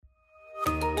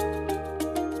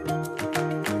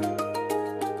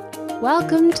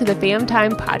Welcome to the Fam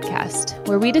Time Podcast,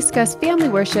 where we discuss family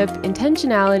worship,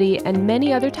 intentionality, and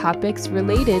many other topics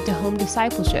related to home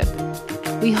discipleship.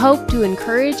 We hope to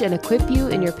encourage and equip you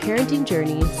in your parenting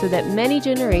journey so that many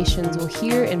generations will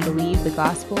hear and believe the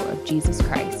gospel of Jesus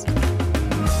Christ.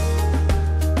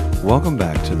 Welcome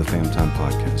back to the Fam Time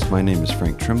Podcast. My name is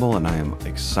Frank Trimble, and I am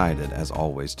excited, as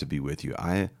always, to be with you.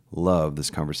 I love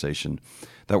this conversation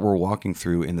that we're walking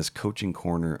through in this Coaching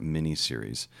Corner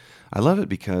mini-series. I love it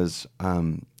because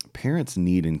parents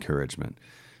need encouragement.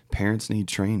 Parents need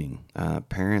training.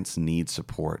 Parents need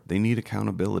support. They need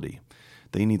accountability.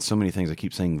 They need so many things. I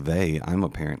keep saying I'm a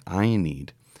parent. I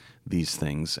need these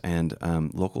things. And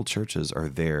local churches are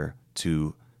there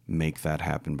to make that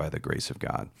happen by the grace of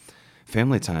God.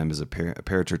 Family Time is a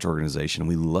parachurch organization.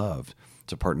 We love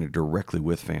to partner directly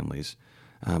with families,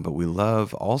 but we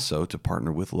love also to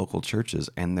partner with local churches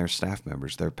and their staff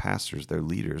members, their pastors, their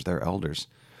leaders, their elders,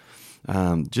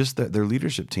 their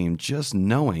leadership team, just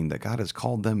knowing that God has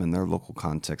called them in their local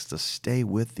context to stay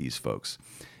with these folks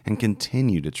and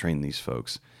continue to train these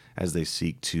folks as they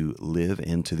seek to live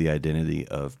into the identity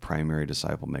of primary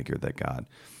disciple maker that God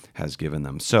has given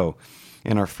them. So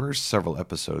in our first several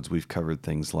episodes, we've covered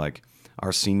things like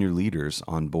our senior leaders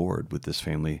on board with this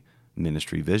family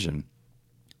ministry vision,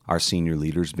 our senior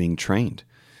leaders being trained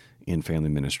in family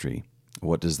ministry.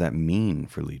 What does that mean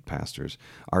for lead pastors?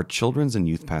 Our children's and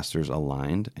youth pastors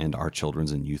aligned, and our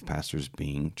children's and youth pastors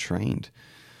being trained.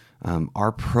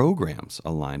 Our programs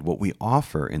aligned. What we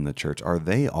offer in the church, are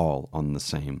they all on the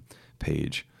same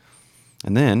page?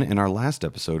 And then in our last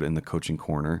episode in the Coaching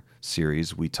Corner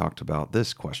series, we talked about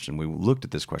this question. We looked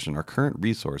at this question: are current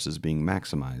resources being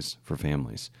maximized for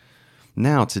families?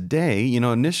 Now, today,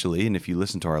 initially, and if you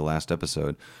listen to our last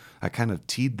episode, I kind of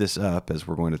teed this up as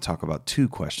we're going to talk about two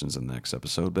questions in the next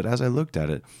episode. But as I looked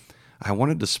at it, I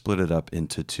wanted to split it up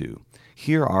into two.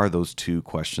 Here are those two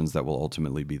questions that will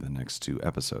ultimately be the next two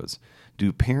episodes.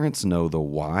 Do parents know the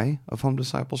why of home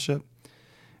discipleship?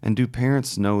 And do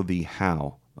parents know the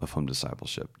how of home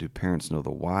discipleship? Do parents know the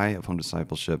why of home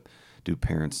discipleship? Do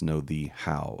parents know the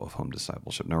how of home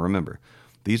discipleship? Now remember,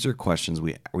 these are questions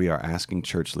we are asking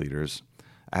church leaders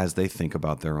as they think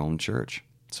about their own church.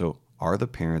 So are the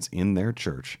parents in their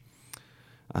church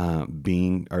know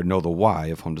the why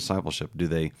of home discipleship? Do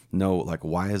they know,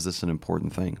 why is this an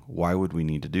important thing? Why would we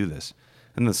need to do this?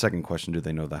 And the second question, do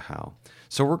they know the how?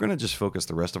 So we're going to just focus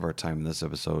the rest of our time in this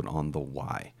episode on the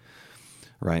why,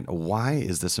 right? Why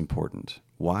is this important?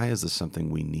 Why is this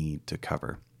something we need to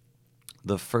cover?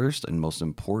 The first and most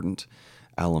important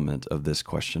element of this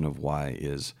question of why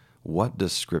is, what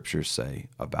does Scripture say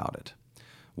about it?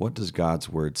 What does God's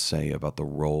Word say about the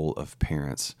role of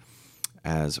parents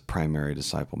as primary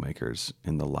disciple makers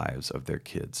in the lives of their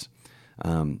kids?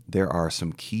 There are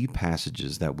some key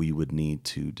passages that we would need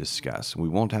to discuss. We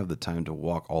won't have the time to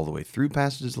walk all the way through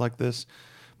passages like this,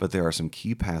 but there are some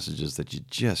key passages that you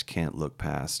just can't look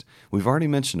past. We've already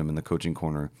mentioned them in the Coaching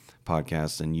Corner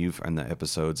podcast and the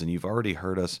episodes, and you've already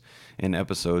heard us in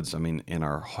episodes, in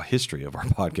our history of our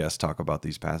podcast, talk about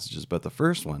these passages. But the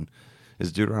first one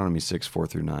is Deuteronomy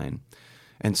 6:4-9.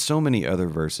 And so many other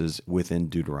verses within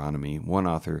Deuteronomy. One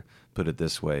author put it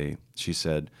this way. She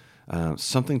said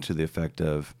something to the effect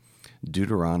of,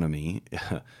 Deuteronomy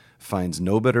finds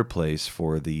no better place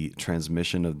for the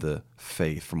transmission of the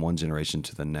faith from one generation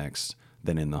to the next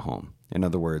than in the home. In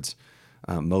other words,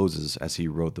 Moses, as he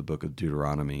wrote the book of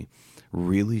Deuteronomy,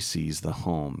 really sees the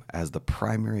home as the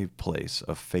primary place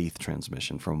of faith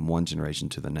transmission from one generation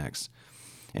to the next.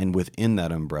 And within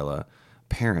that umbrella,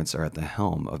 parents are at the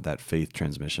helm of that faith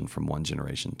transmission from one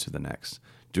generation to the next.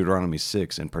 Deuteronomy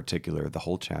 6 in particular, the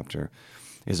whole chapter,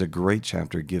 is a great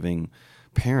chapter giving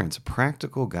parents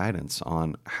practical guidance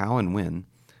on how and when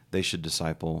they should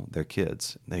disciple their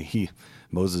kids.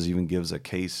 Moses even gives a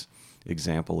case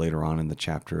example later on in the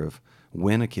chapter of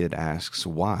when a kid asks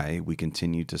why we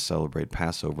continue to celebrate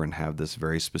Passover and have this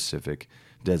very specific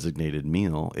designated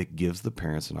meal, it gives the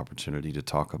parents an opportunity to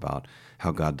talk about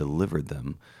how God delivered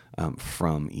them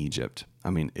from Egypt.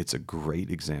 It's a great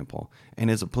example and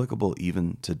is applicable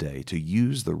even today to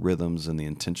use the rhythms and the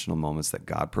intentional moments that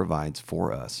God provides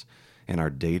for us in our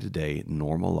day-to-day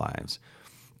normal lives.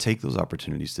 Take those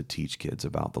opportunities to teach kids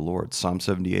about the Lord. Psalm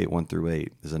 78, 1-8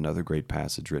 is another great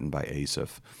passage written by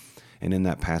Asaph. And in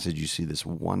that passage, you see this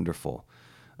wonderful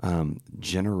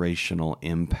generational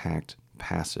impact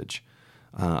passage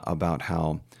about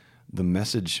how the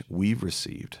message we've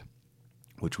received,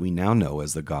 which we now know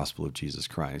as the gospel of Jesus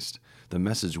Christ, the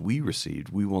message we received,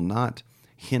 we will not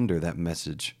hinder that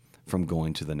message from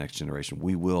going to the next generation.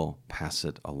 We will pass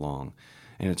it along.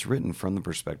 And it's written from the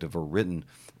perspective, or written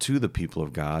to the people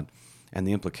of God And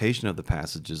the implication of the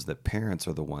passage is that parents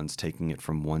are the ones taking it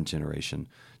from one generation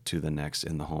to the next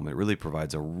in the home. It really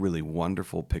provides a really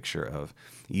wonderful picture of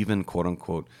even, quote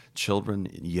unquote, children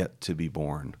yet to be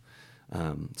born,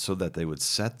 so that they would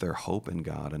set their hope in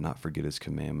God and not forget his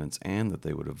commandments, and that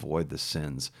they would avoid the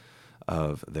sins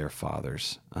of their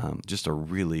fathers. Just a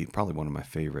really, probably one of my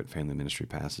favorite family ministry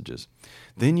passages.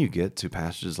 Then you get to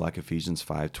passages like Ephesians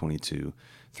 5:22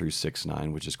 through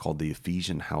 6:9, which is called the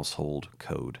Ephesian Household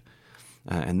Code.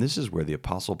 And this is where the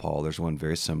Apostle Paul, there's one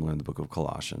very similar in the book of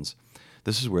Colossians.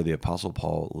 This is where the Apostle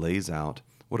Paul lays out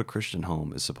what a Christian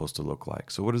home is supposed to look like.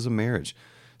 So what is a marriage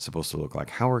supposed to look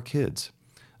like? How are kids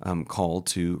called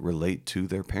to relate to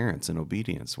their parents in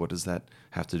obedience? What does that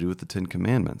have to do with the Ten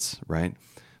Commandments, right?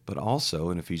 But also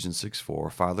in Ephesians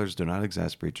 6:4, fathers, do not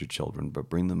exasperate your children, but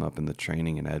bring them up in the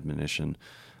training and admonition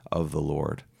of the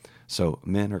Lord. So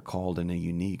men are called in a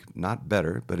unique, not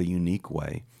better, but a unique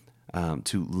way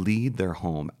to lead their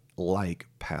home like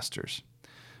pastors,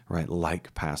 right?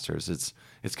 Like pastors.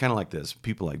 It's kind of like this.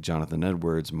 People like Jonathan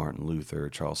Edwards, Martin Luther,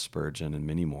 Charles Spurgeon, and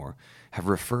many more have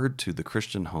referred to the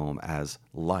Christian home as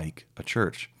like a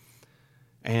church.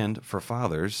 And for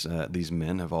fathers, these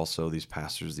men have also, these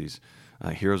pastors, these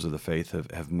heroes of the faith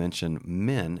have mentioned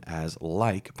men as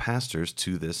like pastors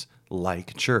to this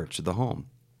like church, the home.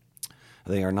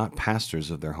 They are not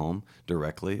pastors of their home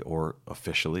directly or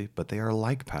officially, but they are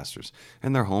like pastors.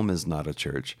 And their home is not a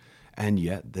church, and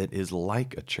yet that is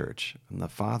like a church. And the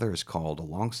father is called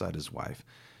alongside his wife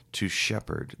to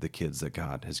shepherd the kids that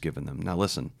God has given them. Now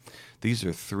listen, these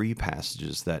are three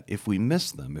passages that if we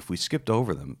missed them, if we skipped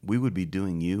over them, we would be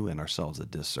doing you and ourselves a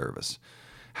disservice.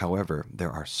 However,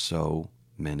 there are so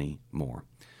many more.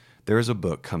 There is a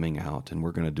book coming out, and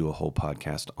we're going to do a whole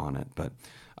podcast on it, but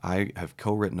I have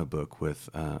co-written a book with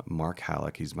Mark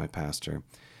Halleck. He's my pastor,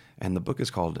 and the book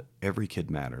is called Every Kid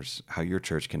Matters, How Your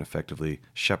Church Can Effectively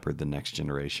Shepherd the Next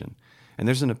Generation. And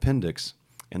there's an appendix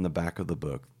in the back of the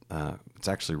book. It's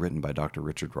actually written by Dr.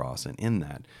 Richard Ross, and in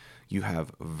that you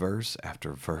have verse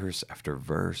after verse after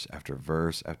verse after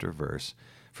verse after verse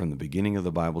from the beginning of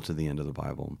the Bible to the end of the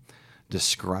Bible,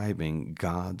 describing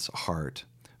God's heart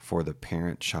for the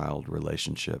parent-child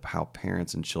relationship, how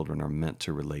parents and children are meant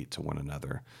to relate to one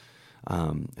another.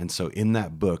 And so in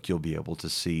that book, you'll be able to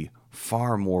see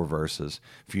far more verses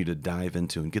for you to dive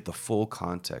into and get the full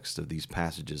context of these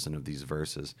passages and of these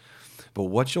verses. But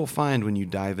what you'll find when you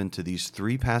dive into these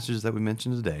three passages that we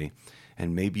mentioned today,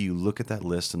 and maybe you look at that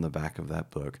list in the back of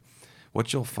that book,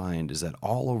 what you'll find is that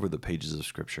all over the pages of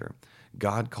Scripture,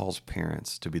 God calls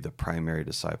parents to be the primary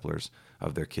disciplers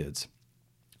of their kids.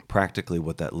 Practically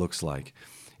what that looks like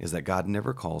is that God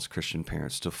never calls Christian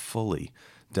parents to fully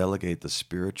delegate the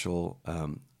spiritual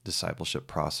discipleship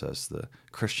process, the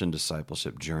Christian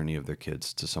discipleship journey of their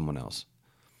kids to someone else.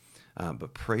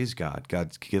 But praise God,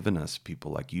 God's given us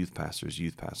people like youth pastors,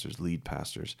 lead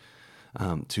pastors,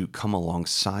 to come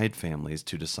alongside families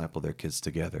to disciple their kids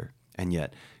together. And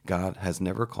yet, God has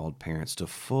never called parents to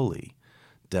fully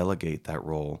delegate that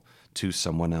role to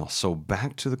someone else. So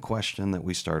back to the question that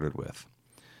we started with,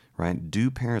 right? Do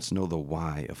parents know the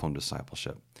why of home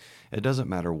discipleship? It doesn't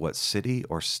matter what city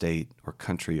or state or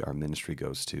country our ministry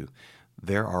goes to.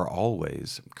 There are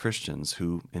always Christians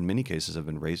who, in many cases, have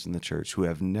been raised in the church who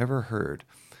have never heard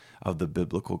of the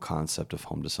biblical concept of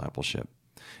home discipleship.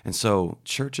 And so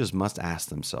churches must ask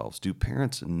themselves, do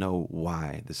parents know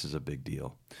why this is a big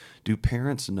deal? Do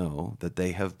parents know that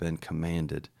they have been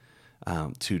commanded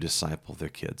to disciple their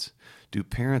kids? Do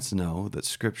parents know that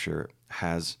Scripture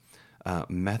has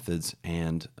methods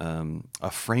and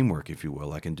a framework, if you will,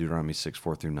 like in Deuteronomy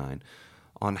 6:4-9,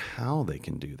 on how they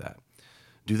can do that?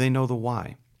 Do they know the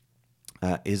why?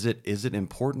 Is it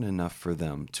important enough for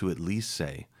them to at least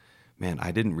say, man,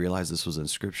 I didn't realize this was in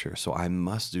Scripture, so I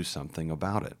must do something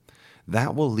about it?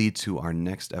 That will lead to our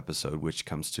next episode, which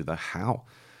comes to the how.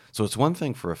 So it's one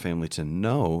thing for a family to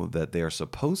know that they are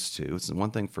supposed to. It's one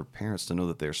thing for parents to know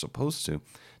that they're supposed to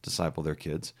disciple their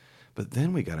kids. But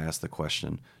then we got to ask the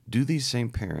question, do these same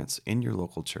parents in your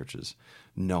local churches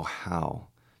know how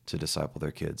to disciple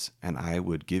their kids? And I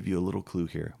would give you a little clue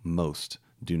here. Most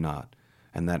do not.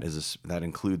 And that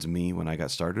includes me when I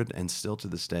got started, and still to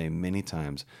this day, many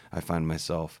times I find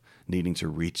myself needing to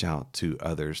reach out to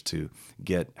others to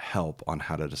get help on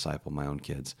how to disciple my own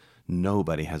kids.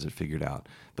 Nobody has it figured out.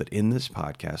 But in this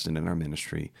podcast and in our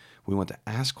ministry, we want to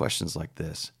ask questions like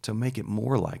this to make it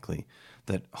more likely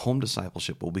that home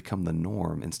discipleship will become the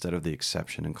norm instead of the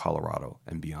exception in Colorado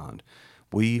and beyond.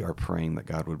 We are praying that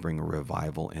God would bring a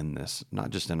revival in this,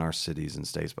 not just in our cities and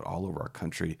states, but all over our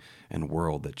country and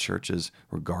world, that churches,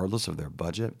 regardless of their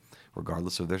budget,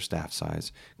 regardless of their staff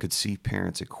size, could see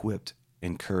parents equipped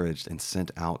encouraged, and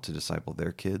sent out to disciple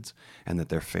their kids, and that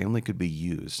their family could be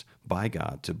used by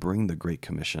God to bring the Great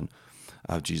Commission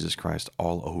of Jesus Christ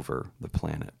all over the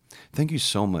planet. Thank you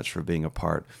so much for being a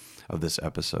part of this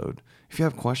episode. If you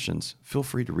have questions, feel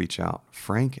free to reach out,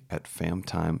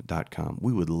 frank@famtime.com.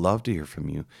 We would love to hear from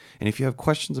you. And if you have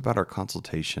questions about our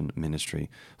consultation ministry,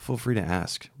 feel free to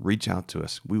ask. Reach out to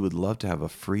us. We would love to have a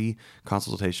free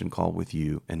consultation call with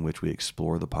you in which we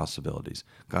explore the possibilities.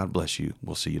 God bless you.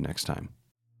 We'll see you next time.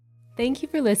 Thank you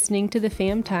for listening to the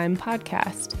Fam Time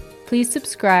podcast. Please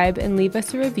subscribe and leave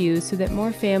us a review so that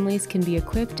more families can be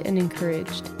equipped and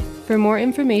encouraged. For more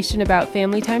information about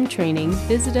Family Time training,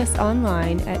 visit us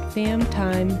online at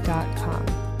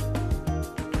famtime.com.